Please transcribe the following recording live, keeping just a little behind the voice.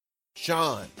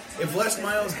Sean. If Les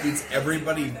Miles beats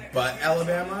everybody but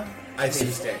Alabama, I think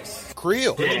he stays.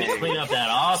 Creel. Dang, to clean up that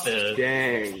office.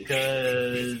 Dang.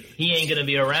 Because he ain't going to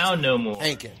be around no more.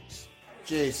 Hankins.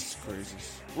 Jesus Christ.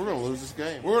 We're going to lose this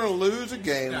game. We're going to lose a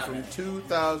game from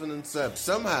 2007.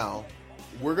 Somehow,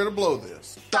 we're going to blow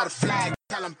this. Thought a flag.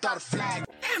 Tell him thought a flag.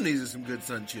 Damn, these are some good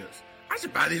sun chips. I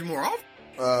should buy these more often.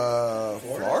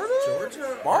 Florida?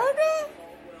 Georgia? Florida?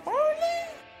 Florida?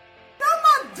 No,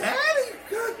 my daddy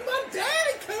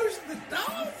coached the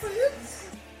Dolphins.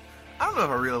 I don't know if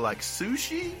I really like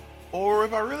sushi or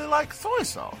if I really like soy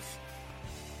sauce.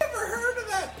 Ever heard of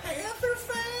that Panther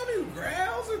fan who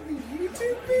growls in the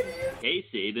YouTube video? Hey,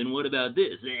 Saban, what about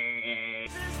this?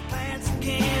 Pants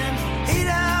again, he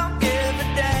don't give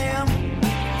a damn.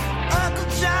 Uncle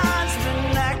John's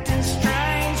been acting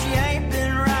strange. He ain't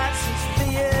been right since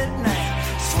Vietnam.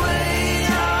 Sweet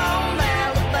home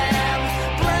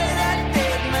Alabama, play that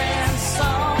dead man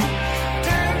song.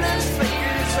 Turn those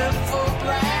speakers up full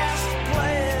blast,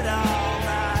 play it all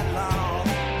night long.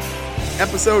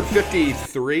 Episode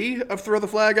 53 of Throw the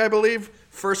Flag, I believe.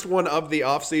 First one of the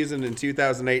offseason in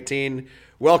 2018.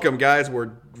 Welcome, guys.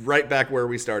 We're right back where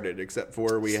we started, except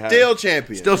for we have... Still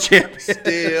champions. Still champions.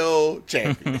 Still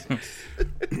champions.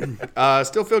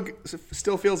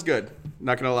 Still feels good.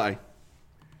 Not going to lie.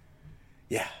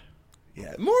 Yeah.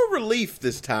 More relief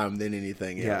this time than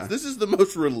anything else. Yeah. This is the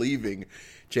most relieving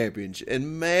championship.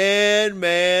 And man.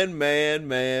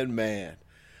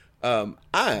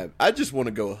 I just want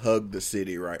to go hug the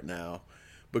city right now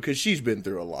because she's been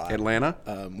through a lot. Atlanta?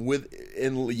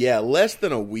 Less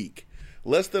than a week.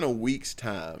 Less than a week's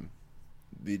time,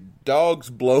 the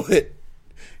Dogs blow it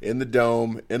in the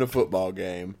Dome in a football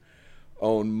game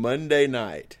on Monday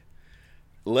night.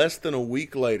 Less than a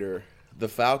week later, the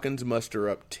Falcons muster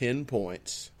up 10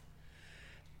 points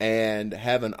and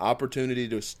have an opportunity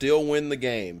to still win the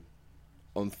game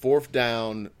on fourth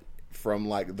down from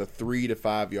like the 3 to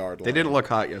 5 yard line. They didn't look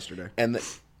hot yesterday. And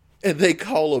they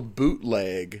call a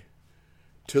bootleg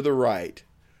to the right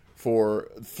for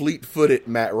fleet-footed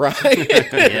Matt Ryan.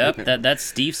 Yep, that's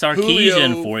Steve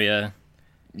Sarkisian for you.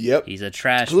 Yep. He's a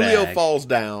trash Julio bag. falls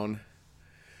down.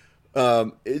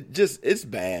 It's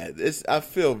bad. I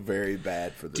feel very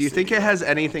bad for this. Do you think it has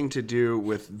anything to do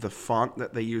with the font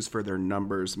that they use for their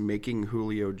numbers, making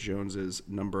Julio Jones's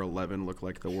number 11 look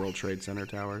like the World Trade Center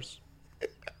towers?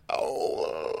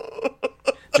 Oh.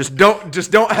 Just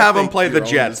don't have him play the you're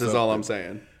onto Jets is something. all I'm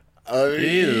saying.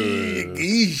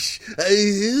 It's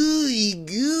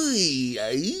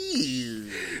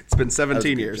It's been 17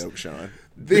 good years. joke, Sean.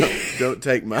 Don't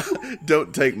take my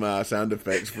sound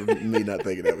effects for me not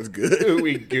thinking that was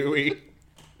good. Gooey.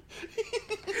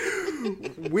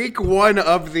 Week one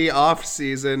of the off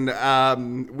season.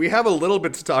 We have a little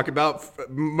bit to talk about.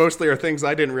 Mostly are things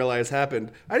I didn't realize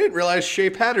happened. I didn't realize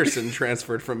Shea Patterson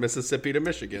transferred from Mississippi to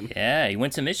Michigan. Yeah, he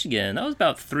went to Michigan. That was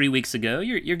about 3 weeks ago.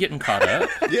 You're getting caught up.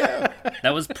 Yeah.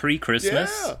 That was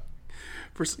pre-Christmas.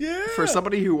 Yeah. For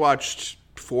somebody who watched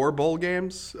 4 bowl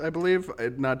games, I believe,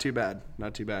 not too bad.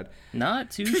 Not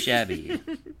too shabby.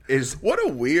 What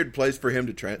a weird place for him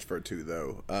to transfer to,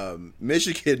 though.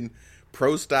 Michigan,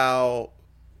 pro style,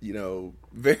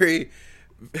 very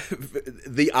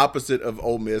the opposite of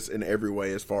Ole Miss in every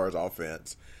way as far as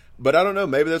offense. But I don't know.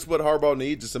 Maybe that's what Harbaugh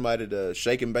needs, is somebody to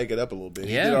shake and bake it up a little bit.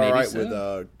 Yeah, he did all maybe right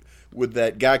so. with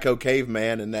that Geico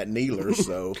caveman and that kneeler.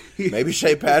 So maybe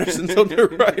Shea Patterson's on the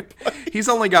right place. He's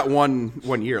only got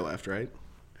one year left, right?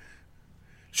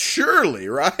 Surely,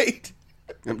 right?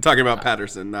 I'm talking about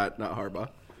Patterson, not Harbaugh.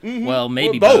 Mm-hmm. Well,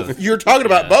 maybe both. You're talking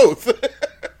about both.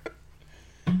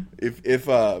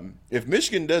 If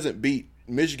Michigan doesn't beat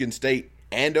Michigan State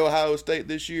and Ohio State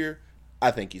this year,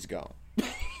 I think he's gone.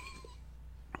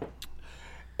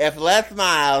 If Les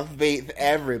Miles beats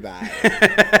everybody.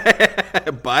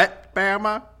 But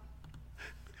Bama?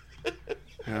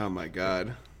 Oh my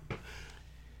God.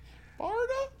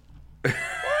 Florida?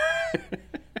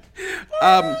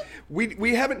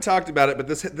 We haven't talked about it, but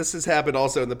this has happened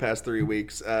also in the past 3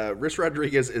 weeks. Rich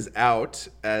Rodriguez is out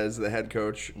as the head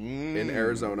coach in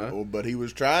Arizona. Oh, but he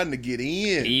was trying to get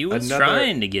in. He was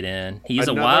trying to get in. He's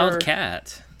a wild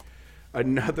cat.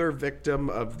 Another victim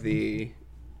of the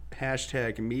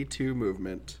hashtag Me Too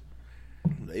movement.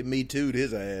 They Me Too'd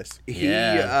his ass. He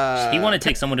wanted to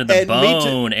take someone to the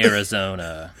bone,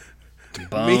 Arizona.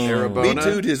 Me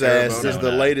Too'd his ass is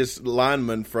the latest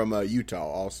lineman from Utah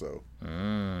also.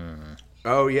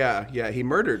 Oh, yeah. He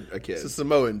murdered a kid. It's a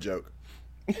Samoan joke.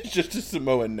 It's just a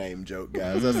Samoan name joke,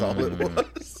 guys. That's all it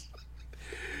was.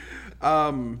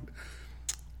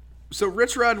 So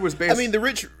Rich Rod was basically...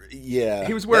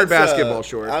 He was wearing basketball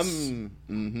shorts.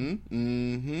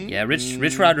 Yeah,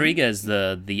 Rich Rodriguez,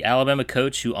 the Alabama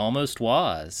coach who almost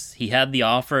was. He had the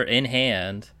offer in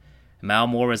hand. Mal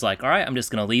Moore was like, all right, I'm just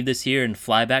going to leave this here and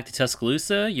fly back to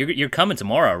Tuscaloosa. You're coming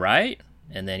tomorrow, right?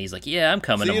 And then he's like, yeah, I'm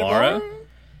coming tomorrow.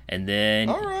 And then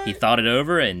he thought it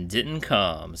over and didn't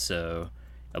come. So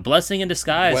a blessing in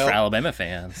disguise for Alabama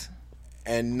fans.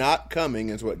 And not coming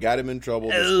is what got him in trouble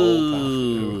this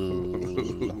whole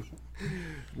time.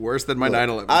 Worse than my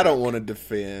 9/11. I don't want to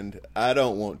defend. I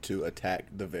don't want to attack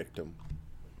the victim.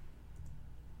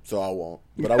 So I won't.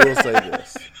 But I will say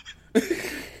this.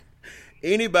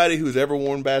 Anybody who's ever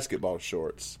worn basketball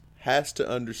shorts has to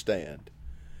understand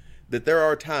that there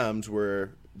are times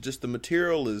where just the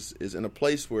material is in a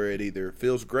place where it either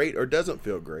feels great or doesn't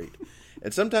feel great.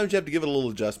 And sometimes you have to give it a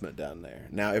little adjustment down there.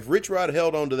 Now, if Rich Rod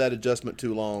held on to that adjustment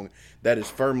too long, that is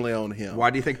firmly on him. Why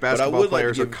do you think basketball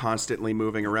players are constantly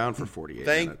moving around for 48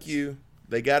 minutes? Thank you.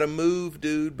 They got to move,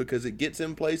 dude, because it gets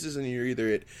in places and you're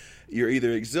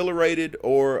either exhilarated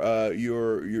or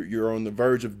you're on the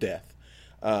verge of death.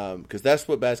 Because that's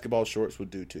what basketball shorts would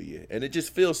do to you. And it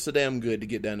just feels so damn good to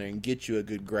get down there and get you a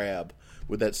good grab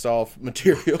with that soft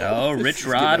material. Oh, Rich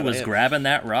Rod was grabbing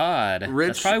that rod.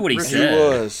 That's probably what he said. He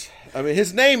was. I mean,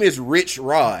 his name is Rich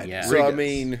Rod. Yeah. So, I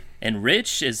mean... And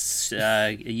Rich is,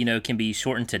 can be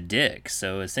shortened to Dick.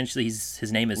 So, essentially, his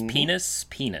name is Penis.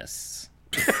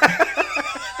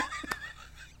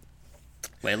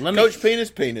 Wait, Coach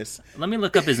Penis. Let me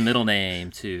look up his middle name,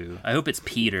 too. I hope it's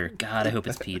Peter. God, I hope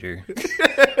it's Peter.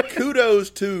 Kudos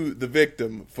to the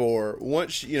victim for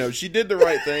once, she did the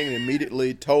right thing and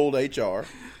immediately told HR.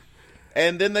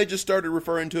 And then they just started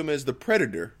referring to him as the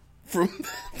Predator from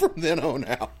then on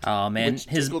out. Oh, man. Which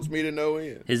tickles me to no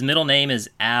end. His middle name is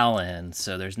Allen,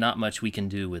 so there's not much we can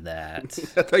do with that.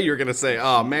 I thought you were going to say,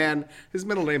 oh, man, his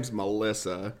middle name's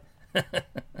Melissa.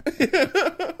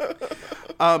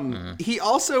 He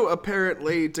also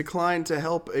apparently declined to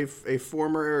help a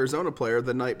former Arizona player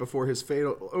the night before his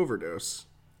fatal overdose.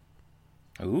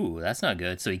 Ooh, that's not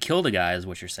good. So he killed a guy, is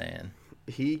what you're saying.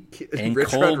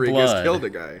 Rich Rodriguez killed a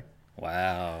guy.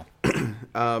 Wow.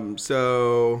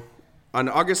 So on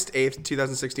August 8th,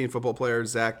 2016, football player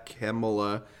Zach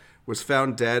Hemela was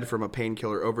found dead from a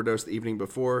painkiller overdose the evening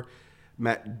before.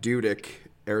 Matt Dudek,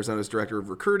 Arizona's director of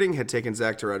recruiting, had taken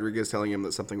Zach to Rodriguez, telling him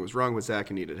that something was wrong with Zach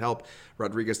and needed help.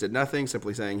 Rodriguez did nothing,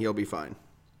 simply saying he'll be fine.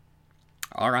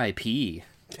 R.I.P.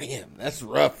 Damn, that's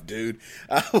rough, dude.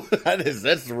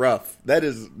 That's rough.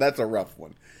 That's a rough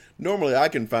one. Normally, I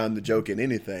can find the joke in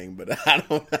anything, but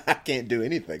I can't do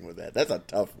anything with that. That's a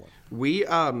tough one.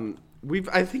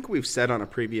 I think we've said on a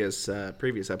previous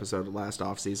episode of last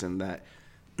offseason that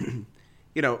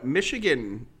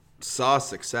Michigan saw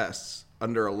success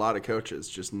under a lot of coaches,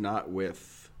 just not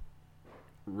with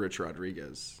Rich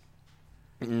Rodriguez.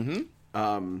 Mm-hmm.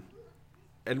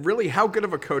 And really, how good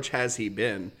of a coach has he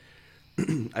been?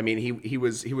 I mean, he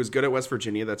was good at West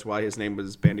Virginia. That's why his name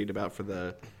was bandied about for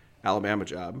the Alabama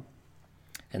job.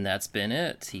 And that's been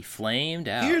it. He flamed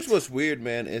out. Here's what's weird,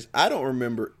 man, is I don't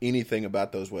remember anything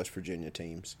about those West Virginia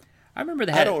teams. I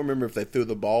don't remember if they threw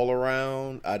the ball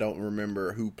around. I don't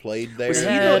remember who played there. Was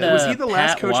he the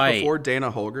last coach White. before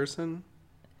Dana Holgerson?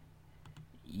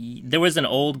 There was an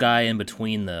old guy in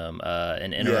between them,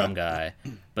 an interim guy.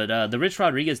 But the Rich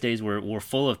Rodriguez days were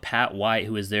full of Pat White,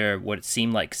 who was there what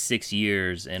seemed like 6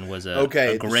 years and was a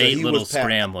great little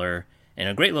scrambler and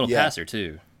a great little passer,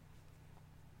 too.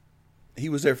 He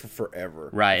was there for forever.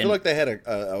 Right. I feel like they had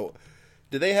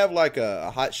did they have like a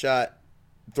hot shot,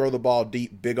 throw the ball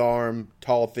deep, big arm,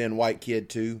 tall, thin, white kid,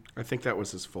 too? I think that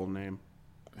was his full name.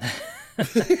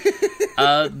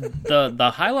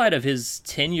 The highlight of his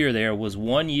tenure there was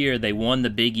 1 year they won the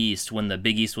Big East when the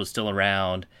Big East was still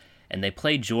around, and they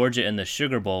played Georgia in the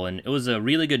Sugar Bowl, and it was a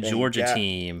really good Georgia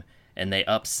team, and they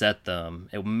upset them.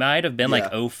 It might have been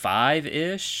like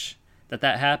 05-ish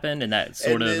that happened, and that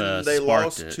sort of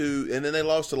sparked it. And then they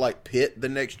lost to like Pitt the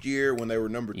next year when they were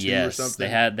number 2 or something.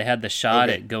 They had the shot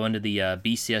at going to the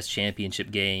BCS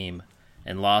championship game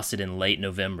and lost it in late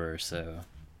November. So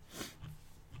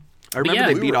I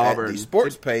remember they beat Auburn. At the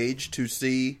sports page to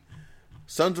see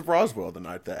Sons of Roswell the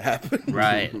night that happened.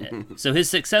 Right. So his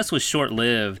success was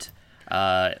short-lived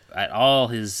at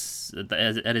his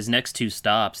next 2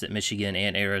 stops at Michigan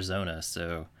and Arizona.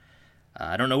 So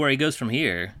I don't know where he goes from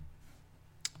here.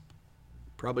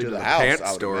 Probably to the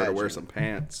pants store to wear some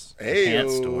pants.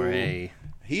 Pants store, hey.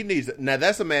 He needs. Now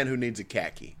that's a man who needs a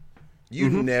khaki. You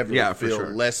never feel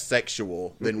less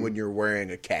sexual than when you're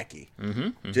wearing a khaki.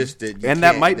 Mm-hmm. And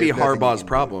that might be Harbaugh's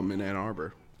problem in Ann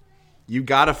Arbor. You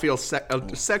gotta feel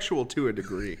sexual to a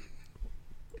degree.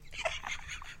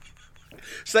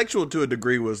 Sexual to a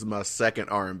Degree was my second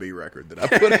R&B record that I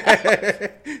put out.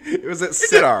 Was it? It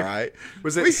did all right.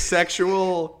 Was it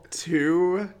Sexual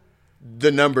to?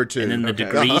 The number 2. And then the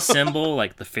degree symbol,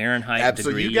 like the Fahrenheit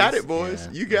Absolutely. degrees. You got it, boys.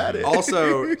 Yeah. You got it.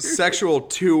 Also, Sexual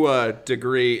to a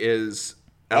Degree is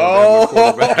Alabama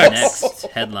quarterback. Next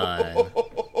headline.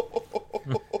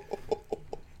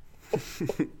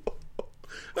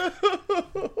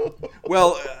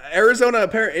 Well, Arizona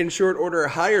apparently in short order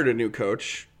hired a new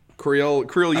coach. Creel,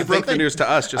 you broke the news to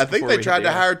us just I think before they we tried hit to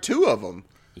the air. hire 2 of them.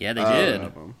 Yeah, they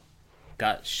did.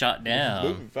 Got shot down.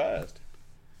 Moving fast.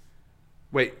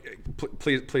 Wait,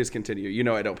 please continue. You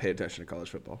know I don't pay attention to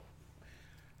college football.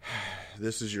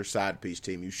 This is your side piece,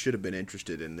 team. You should have been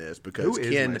interested in this because Who is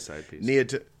Ken my side piece? Sure.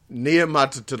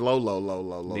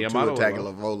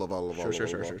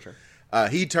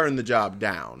 He turned the job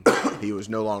down. He was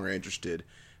no longer interested,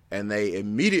 and they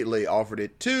immediately offered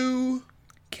it to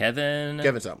Kevin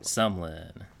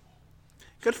Sumlin.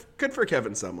 Good for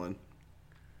Kevin Sumlin.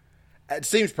 It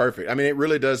seems perfect. I mean, it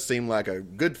really does seem like a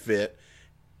good fit.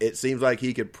 It seems like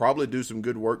he could probably do some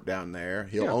good work down there.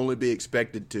 He'll only be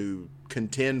expected to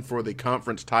contend for the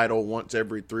conference title once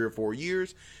every 3 or 4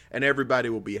 years, and everybody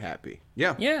will be happy.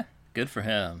 Yeah. Yeah, good for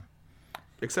him.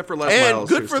 Except for Les And Miles.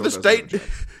 good who for still the doesn't have a state.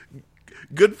 job.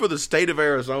 Good for the state of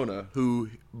Arizona, who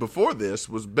before this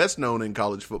was best known in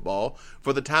college football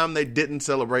for the time they didn't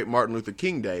celebrate Martin Luther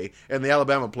King Day, and the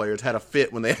Alabama players had a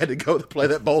fit when they had to go to play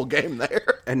that bowl game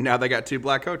there. And now they got 2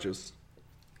 black coaches.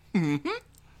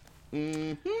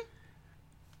 It's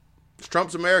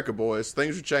Trump's America, boys.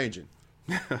 Things are changing.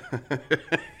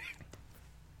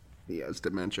 He has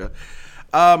dementia.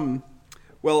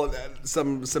 Well,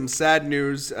 some sad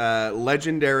news.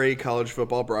 Legendary college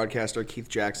football broadcaster Keith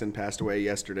Jackson passed away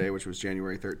yesterday, which was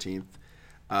January 13th.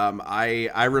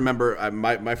 I remember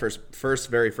my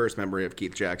very first memory of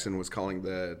Keith Jackson was calling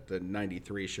the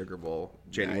 93 Sugar Bowl,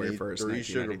 January 1st, 1993.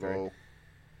 Sugar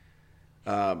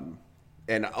Bowl.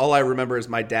 And all I remember is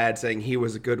my dad saying he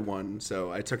was a good one.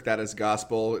 So I took that as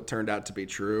gospel. It turned out to be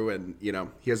true. And, you know,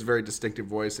 he has a very distinctive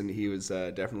voice, and he was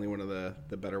definitely one of the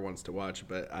better ones to watch.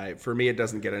 But for me, it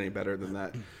doesn't get any better than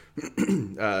that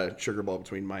Sugar Bowl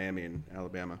between Miami and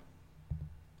Alabama.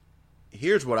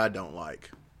 Here's what I don't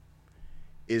like,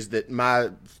 is that my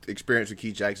experience with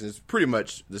Keith Jackson is pretty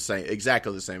much the same,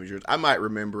 exactly the same as yours. I might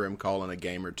remember him calling a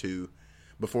game or two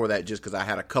before that just because I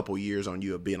had a couple years on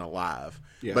you of being alive.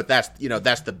 Yeah. But that's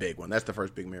the big one. That's the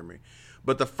first big memory.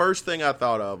 But the first thing I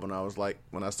thought of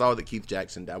when I saw that Keith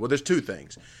Jackson died, well, there's 2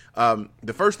 things.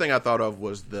 The first thing I thought of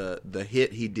was the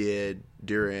hit he did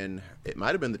during, it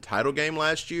might have been the title game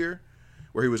last year,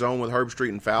 where he was on with Herb Street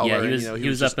and Fowler. Yeah, he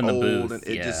was up in the booth. And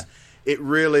it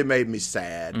really made me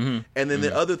sad. Mm-hmm. And then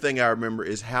the other thing I remember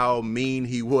is how mean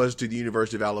he was to the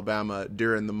University of Alabama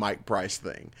during the Mike Price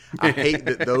thing. I hate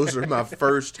that those are my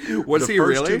first, was he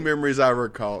first really? 2 memories I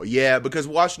recall. Yeah, because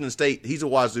Washington State, he's a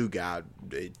Wazoo guy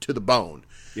to the bone.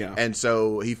 Yeah. And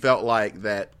so he felt like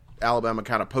that Alabama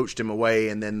kind of poached him away,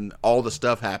 and then all the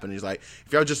stuff happened. He's like,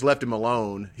 if y'all just left him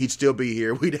alone, he'd still be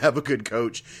here. We'd have a good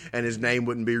coach, and his name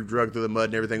wouldn't be dragged through the mud,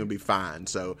 and everything would be fine.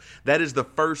 So that is the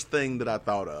first thing that I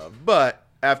thought of. But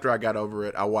after I got over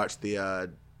it, I watched the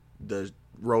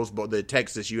Rose Bowl, the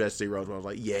Texas USC Rose Bowl. I was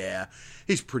like, yeah,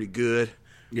 he's pretty good.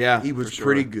 Yeah, he was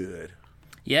pretty good.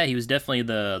 Yeah, he was definitely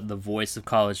the voice of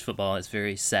college football. It's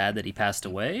very sad that he passed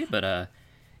away, but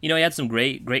he had some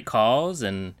great calls,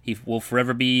 and he will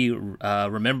forever be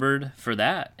remembered for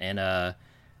that. And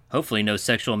hopefully no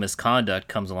sexual misconduct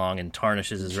comes along and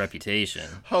tarnishes his reputation.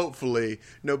 Hopefully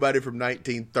nobody from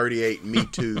 1938 Me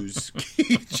Too's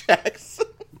Keith Jackson.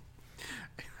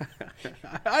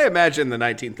 I imagine the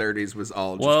 1930s was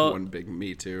all just one big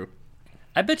Me Too.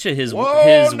 I bet you his Whoa,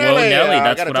 Whoa Nelly, Nelly,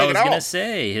 that's what I was going to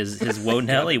say. His Whoa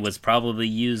Nelly was probably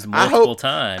used multiple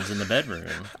times in the bedroom.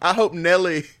 I hope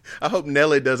Nelly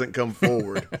doesn't come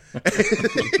forward and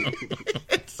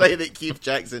say that Keith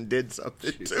Jackson did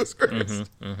something to her.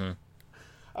 Mm-hmm, mm-hmm.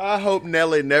 I hope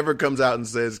Nelly never comes out and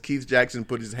says Keith Jackson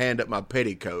put his hand up my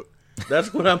petticoat.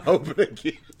 That's what I'm hoping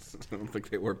against. I don't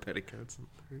think they wore petticoats.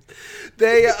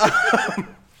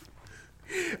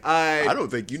 I don't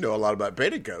think you know a lot about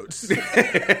petticoats.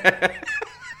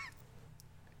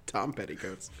 Tom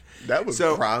Petticoats. That was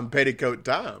prime petticoat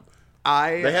time.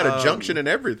 They had a junction and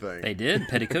everything. They did,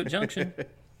 Petticoat Junction.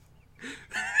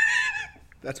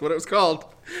 That's what it was called.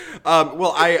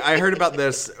 Well, I heard about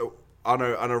this on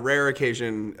a rare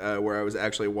occasion where I was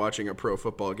actually watching a pro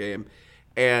football game,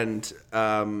 and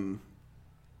man,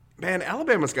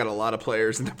 Alabama's got a lot of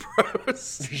players in the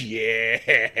pros.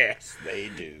 Yes, they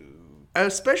do.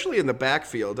 Especially in the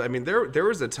backfield. I mean, there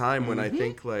was a time when I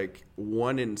think like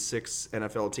 1 in 6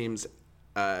 NFL teams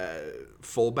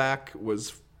fullback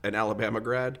was an Alabama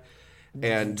grad.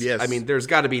 And, Yes. I mean, there's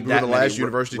got to be Who that were the many last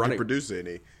university to running, produce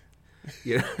any.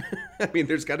 you know, I mean,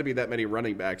 there's got to be that many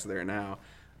running backs there now.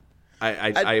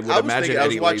 I I would was imagine thinking- I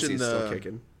was Eddie watching Lacy's still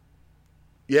kicking.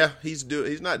 Yeah, he's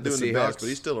not doing the best, Seahawks? but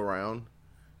he's still around.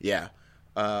 Yeah.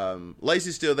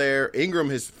 Lacey's still there. Ingram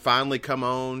has finally come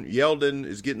on. Yeldon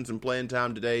is getting some playing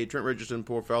time today. Trent Richardson,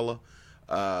 poor fella.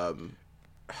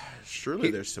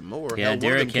 Surely there's some more. Yeah, Hell, one of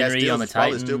Derrick them Henry on the Castiles is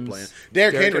probably Titans. still playing.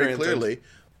 Derrick Henry, Henry clearly.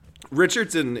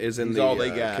 Richardson is in He's the all they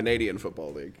got. Canadian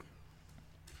Football League.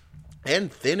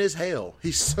 And thin as hell.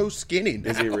 He's so skinny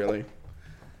now. Is he really?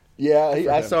 Yeah,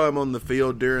 I saw him on the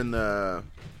field during the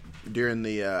I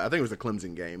think it was the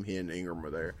Clemson game. He and Ingram were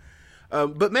there.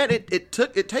 But man, it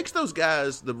takes those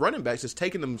guys, the running backs, it's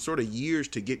taken them sort of years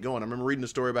to get going. I remember reading a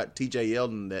story about T.J.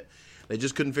 Yeldon that they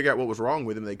just couldn't figure out what was wrong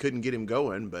with him. They couldn't get him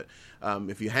going. But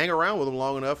if you hang around with him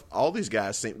long enough, all these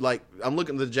guys seem like I'm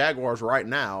looking at the Jaguars right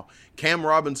now. Cam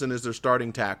Robinson is their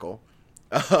starting tackle.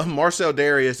 Marcel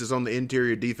Darius is on the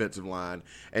interior defensive line,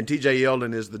 and T.J.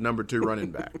 Yeldon is the number 2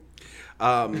 running back.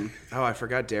 I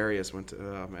forgot Darius went to.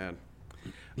 Oh man.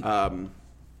 I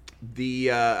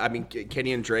mean,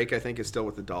 Kenyon Drake, I think, is still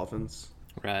with the Dolphins.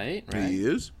 Right. He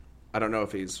is. I don't know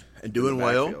if he's And doing in the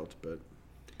well. backfield, but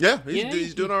Yeah, Yeah,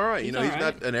 he's doing all right. he's He's all right.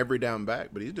 not an every down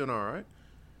back, but he's doing all right.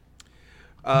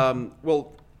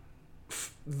 well,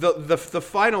 the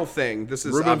final thing. This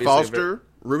is Reuben obviously Foster.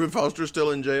 Reuben Foster's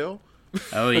still in jail.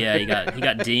 Oh yeah, he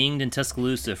got dinged in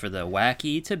Tuscaloosa for the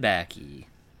wacky tobacco.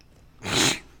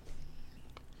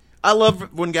 I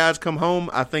love when guys come home.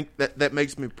 I think that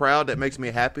makes me proud. That makes me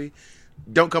happy.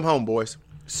 Don't come home, boys.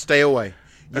 Stay away.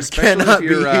 You Especially cannot if be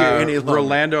you're, here any longer.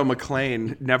 Rolando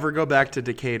McClain. Never go back to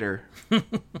Decatur.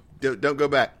 Don't go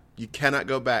back. You cannot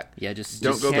go back. Yeah, just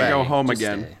Don't go stay. back. Go home Just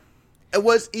again. stay. And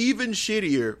what's even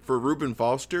shittier for Reuben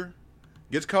Foster,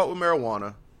 gets caught with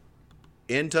marijuana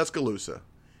in Tuscaloosa.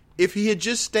 If he had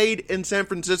just stayed in San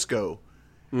Francisco,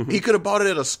 he could have bought it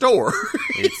at a store.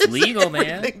 It's legal, man.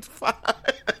 Everything's fine.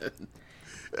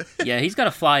 Yeah, he's got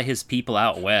to fly his people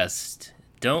out west.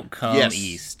 Don't come Yes.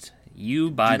 east.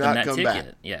 You buy Do them not that come ticket. back.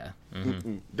 Yeah.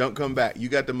 Don't come back. You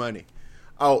got the money.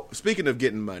 Oh, speaking of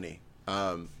getting money,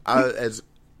 as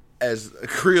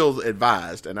Creel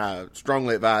advised, and I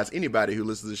strongly advise anybody who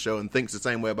listens to the show and thinks the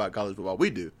same way about college football we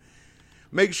do,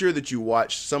 make sure that you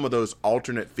watch some of those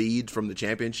alternate feeds from the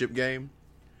championship game.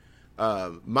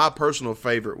 My personal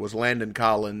favorite was Landon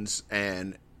Collins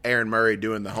and Aaron Murray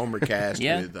doing the Homer cast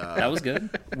Yeah, with that was good.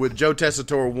 with Joe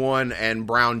Tessitore 1 and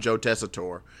Brown Joe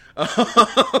Tessitore.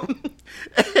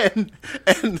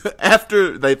 And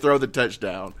after they throw the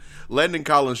touchdown, Landon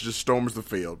Collins just storms the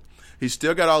field. He's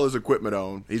still got all his equipment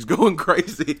on. He's going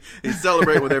crazy. He's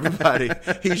celebrating with everybody.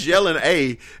 He's yelling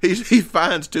A. He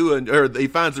finds he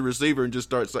finds the receiver and just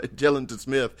starts yelling to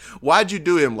Smith, "Why'd you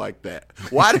do him like that?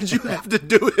 Why did you have to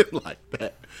do him like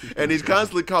that?" And he's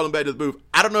constantly calling back to the booth.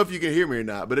 I don't know if you can hear me or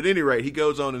not, but at any rate, he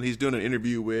goes on and he's doing an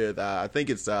interview with I think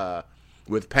it's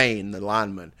with Payne, the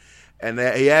lineman. And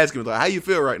he asked him, like, "How you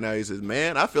feel right now?" He says,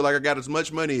 "Man, I feel like I got as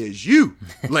much money as you,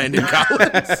 Landon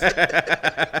Collins."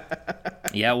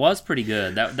 Yeah, it was pretty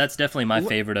good. That's definitely my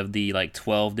favorite of the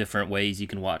 12 different ways you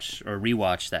can watch or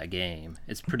rewatch that game.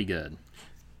 It's pretty good.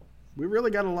 We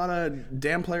really got a lot of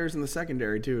damn players in the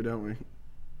secondary too, don't we?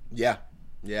 Yeah.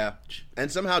 And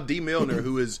somehow D. Milner,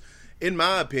 who is, in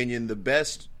my opinion, the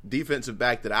best defensive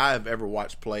back that I have ever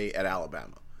watched play at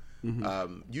Alabama.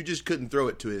 You just couldn't throw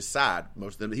it to his side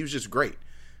most of them. He was just great.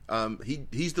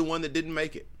 He's the one that didn't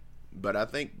make it. But I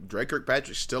think Dre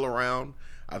Kirkpatrick's still around.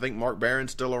 I think Mark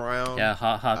Barron's still around. Yeah,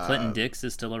 Clinton Dix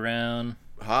is still around.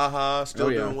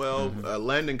 Still yeah. doing well.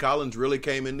 Landon Collins really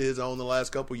came into his own the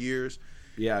last couple years.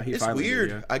 Yeah, he It's finally weird.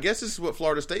 did, I guess this is what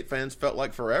Florida State fans felt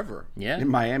like forever. Yeah. yeah.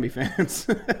 Miami fans.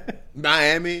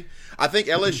 Miami. I think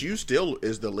LSU still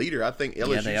is the leader. I think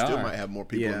LSU they still are. might have more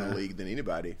people in Yeah. the league than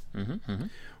anybody.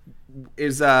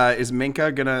 Is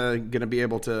Minka gonna be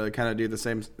able to kind of do the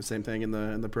same thing in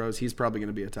the pros? He's probably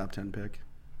gonna be a top 10 pick.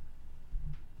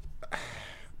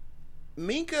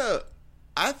 Minka,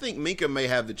 I think Minka may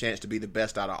have the chance to be the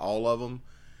best out of all of them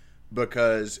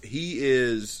because he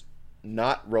is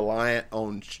not reliant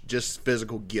on just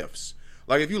physical gifts.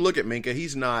 Like if you look at Minka,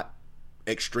 he's not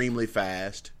extremely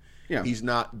fast. Yeah. He's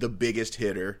not the biggest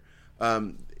hitter.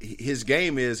 His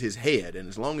game is his head, and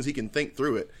as long as he can think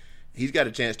through it, he's got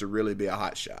a chance to really be a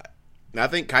hot shot. And I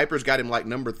think Kuiper's got him like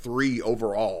number 3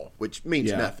 overall, which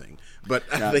means nothing. But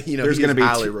I think there's he going is to be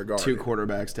highly two regarded.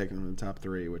 quarterbacks taking him in the top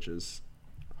 3, which is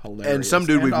hilarious. And some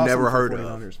dude we've awesome never for heard of.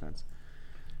 49ers fans.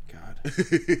 God,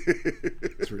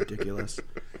 it's ridiculous.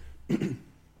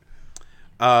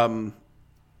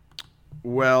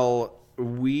 Well,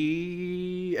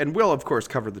 we'll of course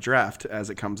cover the draft as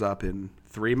it comes up in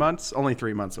 3 months. Only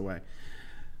 3 months away.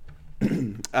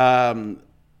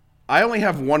 I only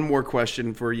have one more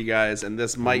question for you guys, and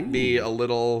this might be a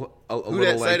little Who little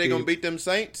that say they lengthy. gonna beat them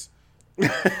Saints?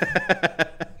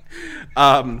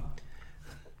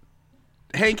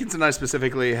 Hankins and I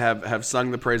specifically have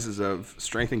sung the praises of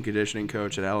strength and conditioning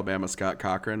coach at Alabama, Scott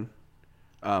Cochran.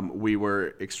 We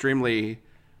were extremely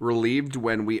relieved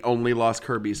when we only lost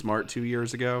Kirby Smart 2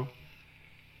 years ago,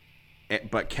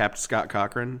 but kept Scott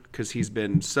Cochran because he's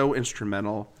been so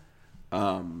instrumental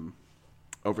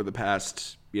over the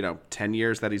past 10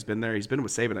 years that he's been there. He's been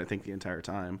with Saban, I think, the entire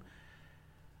time.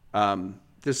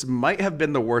 This might have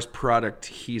been the worst product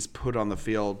he's put on the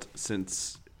field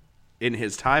since in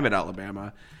his time at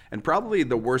Alabama, and probably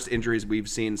the worst injuries we've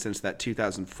seen since that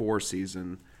 2004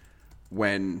 season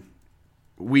when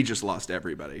we just lost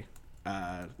everybody.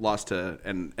 Lost to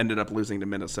and ended up losing to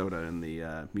Minnesota in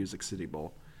the Music City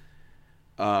Bowl.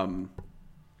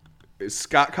 Is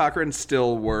Scott Cochran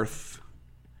still worth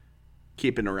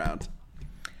keeping around?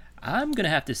 I'm going to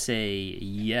have to say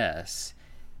yes,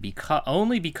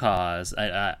 only because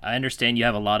I understand you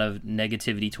have a lot of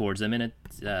negativity towards him, and it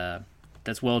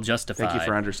that's well justified. Thank you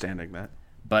for understanding that.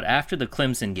 But after the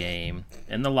Clemson game,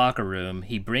 in the locker room,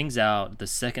 he brings out the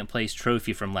second-place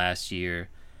trophy from last year,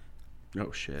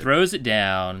 Oh, shit. throws it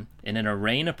down, and in a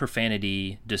rain of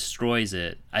profanity, destroys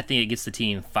it. I think it gets the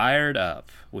team fired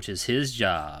up, which is his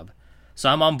job. So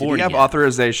I'm on Did board he have again.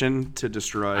 authorization to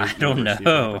destroy I don't university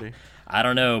know. property? I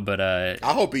don't know, but I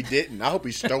hope he didn't. I hope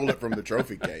he stole it from the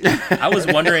trophy case. I was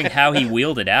wondering how he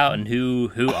wheeled it out and who.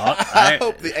 I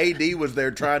hope the AD was there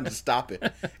trying to stop it,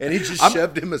 and he just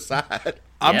shoved him aside.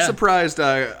 I'm Yeah. surprised.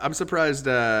 Dabo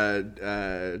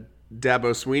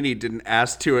Sweeney didn't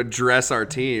ask to address our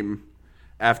team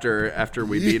after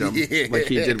we beat him like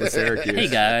he did with Syracuse. Hey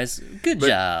guys, good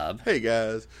job. Hey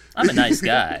guys, I'm a nice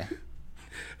guy.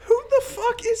 Who the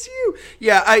fuck is you?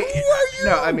 Yeah, I. who are you?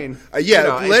 No, I mean,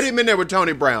 let him in there with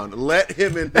Tony Brown. Let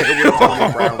him in there with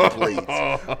Tony Brown, please.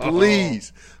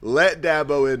 Please let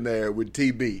Dabo in there with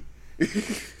TB.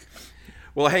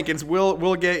 Well, Hankins,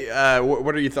 we'll get.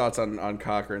 What are your thoughts on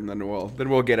Cochran? Then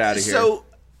we'll get out of here. So,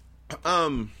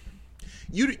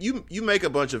 you make a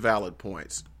bunch of valid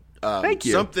points. Thank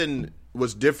you. Something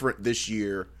was different this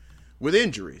year with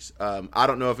injuries. I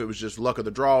don't know if it was just luck of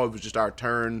the draw, if it was just our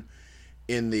turn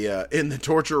in the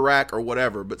torture rack or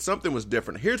whatever, but something was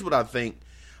different. Here's what I think.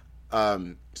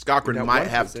 Cochran might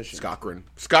have Cochran.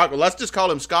 Let's just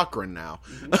call him Cochran now.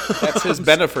 That's his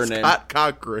benefit name. Scott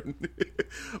Cochran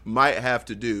might have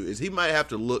to do is he might have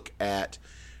to look at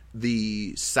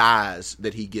the size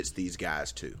that he gets these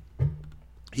guys to.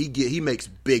 He makes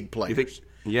big players.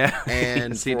 Yeah,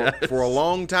 And yes, he does. for a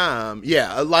long time,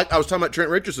 like I was talking about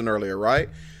Trent Richardson earlier, right?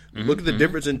 Look at the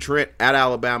difference in Trent at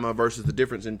Alabama versus the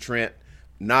difference in Trent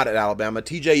not at Alabama.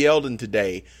 TJ Yeldon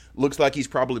today looks like he's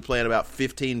probably playing about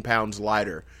 15 pounds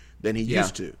lighter than he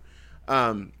used to.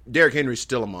 Derrick Henry's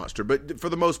still a monster, but for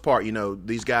the most part,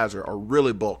 these guys are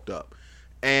really bulked up.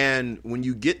 And when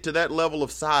you get to that level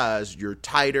of size, you're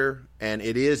tighter, and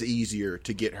it is easier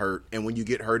to get hurt. And when you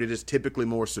get hurt, it is typically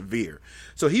more severe.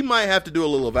 So he might have to do a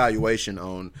little evaluation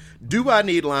on, do I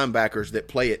need linebackers that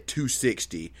play at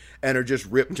 260 and are just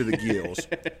ripped to the gills?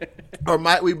 Or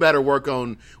might we better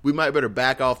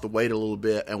back off the weight a little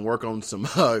bit and work on some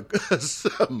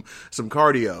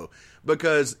cardio?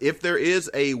 Because if there is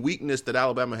a weakness that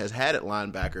Alabama has had at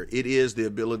linebacker, it is the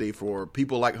ability for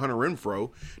people like Hunter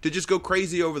Renfrow to just go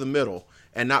crazy over the middle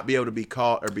and not be able to be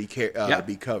caught or be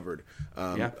covered.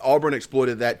 Auburn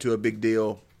exploited that to a big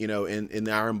deal, in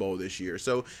the Iron Bowl this year.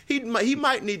 So he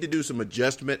might need to do some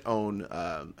adjustment on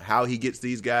how he gets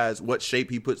these guys, what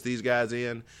shape he puts these guys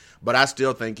in. But I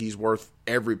still think he's worth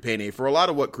every penny. For a lot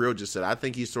of what Creel just said, I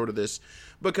think he's sort of this,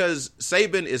 because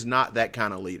Saban is not that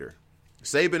kind of leader.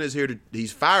 Saban is here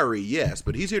he's fiery, yes,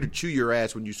 but he's here to chew your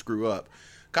ass when you screw up.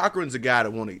 Cochran's a guy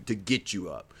to get you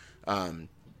up. And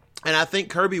I think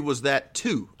Kirby was that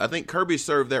too. I think Kirby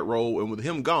served that role, and with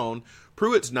him gone,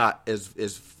 Pruitt's not as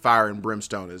fire and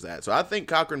brimstone as that. So I think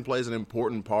Cochran plays an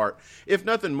important part, if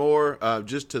nothing more,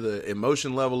 just to the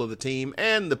emotion level of the team,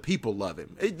 and the people love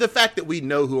him. The fact that we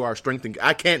know who our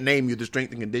I can't name you the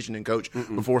strength and conditioning coach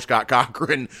before Scott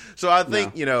Cochran. So I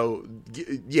think,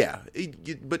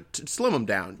 but slim him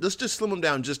down. Let's just slim him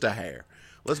down just a hair.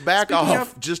 Let's back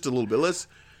off just a little bit. Let's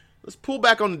pull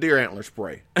back on the deer antler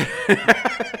spray.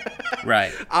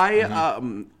 Right.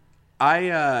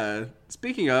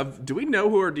 Speaking of, do we know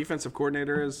who our defensive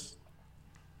coordinator is?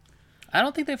 I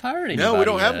don't think they've hired anybody. No, we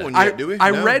don't have one yet, do we?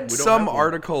 I No, read we don't some have one.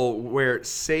 article where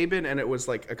Saban, and it was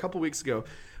like a couple weeks ago,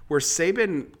 where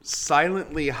Saban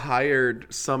silently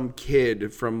hired some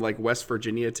kid from like West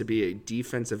Virginia to be a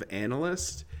defensive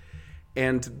analyst.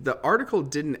 And the article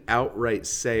didn't outright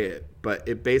say it, but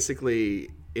it basically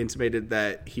intimated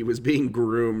that he was being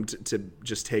groomed to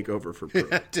just take over for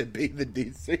Pruitt. To be the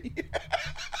DC.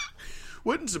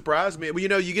 Wouldn't surprise me. Well, you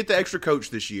know, you get the extra coach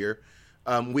this year.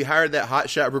 We hired that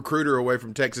hotshot recruiter away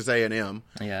from Texas A&M.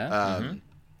 Yeah.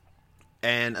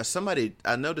 And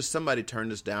I noticed somebody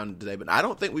turned us down today, but I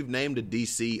don't think we've named a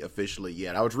DC officially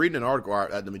yet. I was reading an article.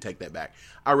 Let me take that back.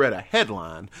 I read a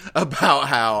headline about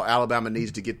how Alabama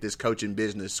needs to get this coaching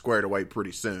business squared away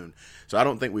pretty soon. So I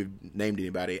don't think we've named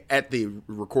anybody at the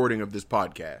recording of this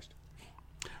podcast.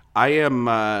 I am.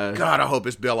 God, I hope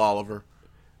it's Bill Oliver.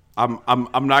 I'm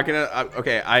not gonna.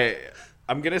 Okay,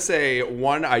 I'm gonna say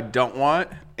one I don't want,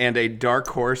 and a dark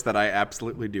horse that I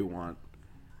absolutely do want.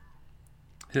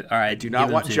 All right. I do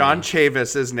not want John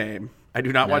Chavis's name. I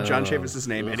do not want John Chavis's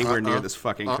name anywhere near this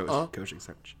fucking coaching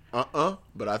search.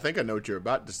 But I think I know what you're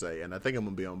about to say, and I think I'm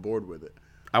going to be on board with it.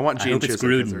 I want Gene Chizik as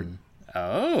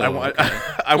our,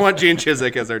 I want Gene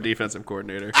Chizik as our defensive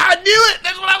coordinator. I knew it!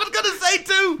 That's what I was going to say,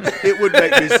 too! It would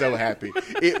make me so happy.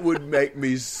 It would make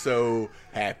me so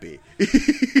happy.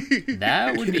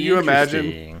 That would be Can you interesting.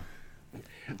 imagine?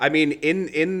 I mean,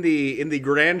 in the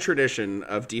grand tradition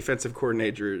of defensive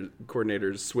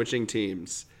coordinators switching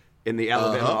teams in the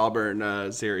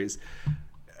Alabama-Auburn series,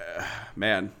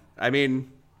 man, I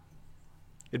mean,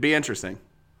 it'd be interesting.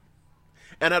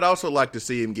 And I'd also like to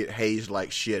see him get hazed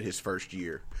like shit his first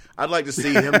year. I'd like to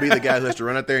see him be the guy who has to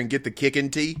run out there and get the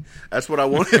kicking tee. That's what I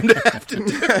want him to have to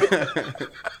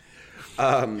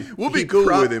do. We'll be cool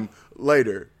with him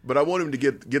later, but I want him to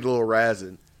get a little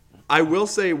razzing. I will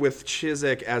say with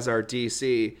Chizik as our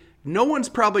DC, no one's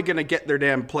probably going to get their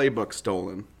damn playbook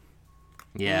stolen.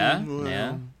 Yeah,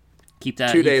 yeah. Keep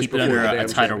that. 2 days keep it before under the a damn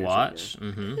tighter championship, watch.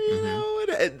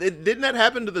 Didn't that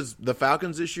happen to the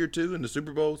Falcons this year, too, in the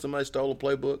Super Bowl? Somebody stole a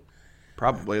playbook?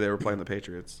 Probably they were playing the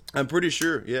Patriots. I'm pretty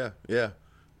sure, yeah.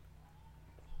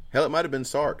 Hell, it might have been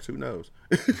Sarks. Who knows?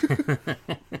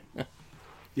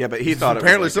 Yeah, but he thought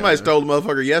apparently it was somebody stole the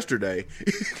motherfucker yesterday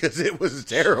because it was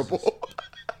terrible.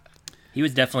 He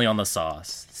was definitely on the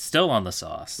sauce. Still on the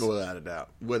sauce. Without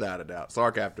a doubt.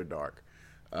 Sark after dark.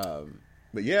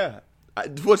 But yeah,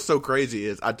 what's so crazy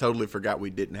is I totally forgot we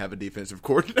didn't have a defensive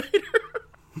coordinator.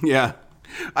 Yeah.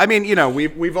 I mean, you know,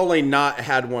 we've only not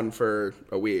had one for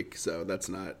a week, so that's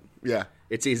not. Yeah.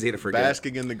 It's easy to forget.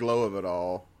 Basking in the glow of it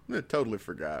all. I totally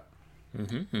forgot.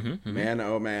 Man,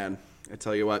 oh man. I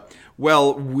tell you what.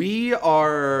 Well,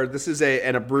 this is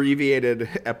an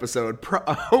abbreviated episode.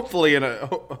 Hopefully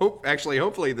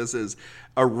this is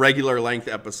a regular length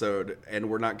episode, and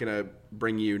we're not going to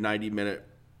bring you 90-minute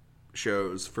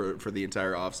shows for the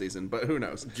entire off season, but who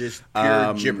knows? Just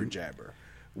pure jibber jabber.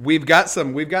 We've got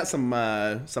some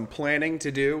planning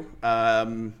to do.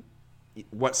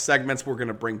 What segments we're going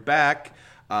to bring back?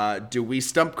 Do we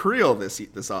stump Creel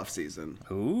this off season?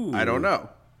 Ooh. I don't know.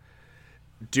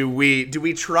 Do we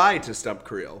try to stump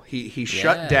Creel? He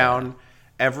shut down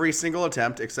every single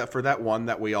attempt except for that one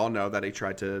that we all know that he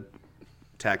tried to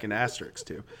tack an asterisk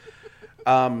to.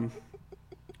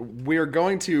 We're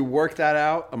going to work that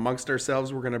out amongst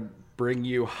ourselves. We're going to bring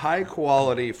you high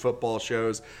quality football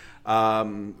shows.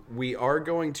 We are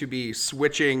going to be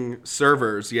switching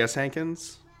servers. Yes,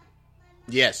 Hankins?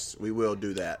 Yes, we will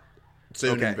do that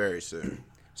soon Okay. and very soon.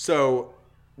 So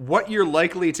what you're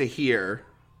likely to hear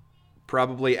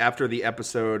probably after the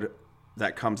episode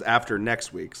that comes after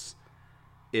next week's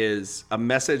is a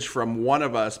message from one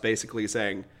of us basically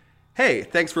saying, hey,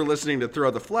 thanks for listening to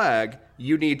Throw the Flag.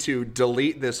 You need to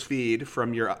delete this feed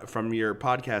from your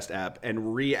podcast app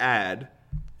and re-add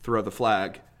Throw the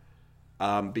Flag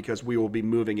because we will be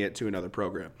moving it to another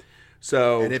program.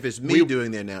 So, And if it's me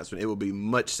doing the announcement, it will be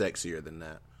much sexier than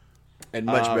that and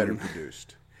much better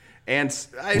produced. And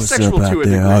What's sexual up to out a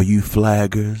there, degree. all you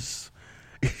flaggers?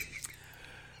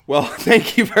 Well,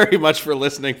 thank you very much for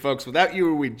listening, folks. Without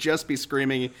you, we'd just be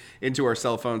screaming into our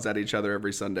cell phones at each other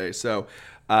every Sunday. So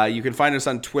you can find us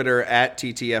on Twitter at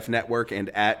TTF Network and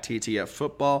at TTF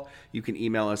Football. You can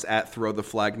email us at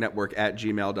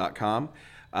throwtheflagnetwork@gmail.com.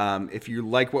 If you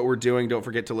like what we're doing, don't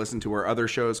forget to listen to our other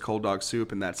shows, Cold Dog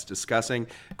Soup, and That's Discussing.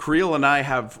 Creel and I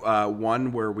have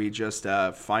one where we just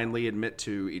finally admit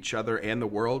to each other and the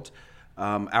world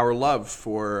our love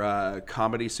for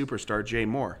comedy superstar Jay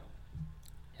Moore.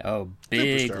 Oh,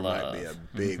 big Superstar love. might be a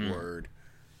big word.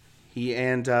 He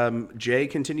and Jay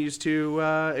continues to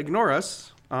ignore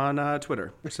us on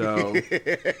Twitter. So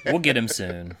We'll get him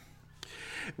soon.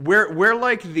 we're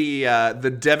like the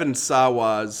Devon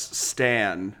Sawa's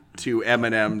stan to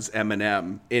Eminem's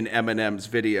Eminem in Eminem's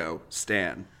video,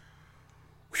 Stan.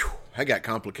 Whew, that got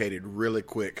complicated really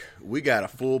quick. We got a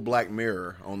full Black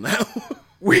Mirror on that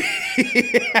one.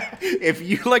 If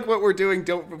you like what we're doing,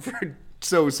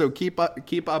 so keep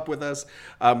up with us.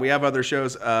 We have other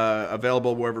shows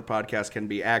available wherever podcasts can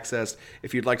be accessed.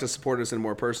 If you'd like to support us in a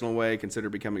more personal way, consider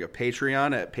becoming a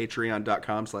Patreon at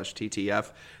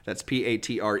patreon.com/TTF. That's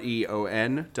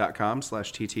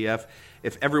patreon.com/TTF.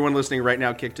 If everyone listening right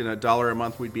now kicked in $1 a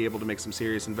month, we'd be able to make some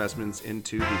serious investments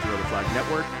into the Throw the Flag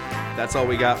Network. That's all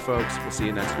we got, folks. We'll see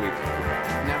you next week.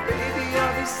 Now, baby,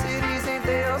 all these cities, ain't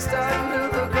they all starting to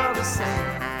look all the same?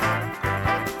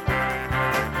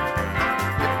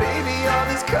 Now, baby, all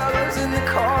these colors in the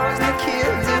cars and the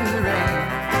kids in the rain.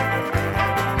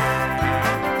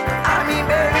 I mean,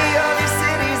 baby, all these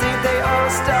cities, ain't they all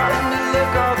starting to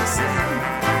look all the same?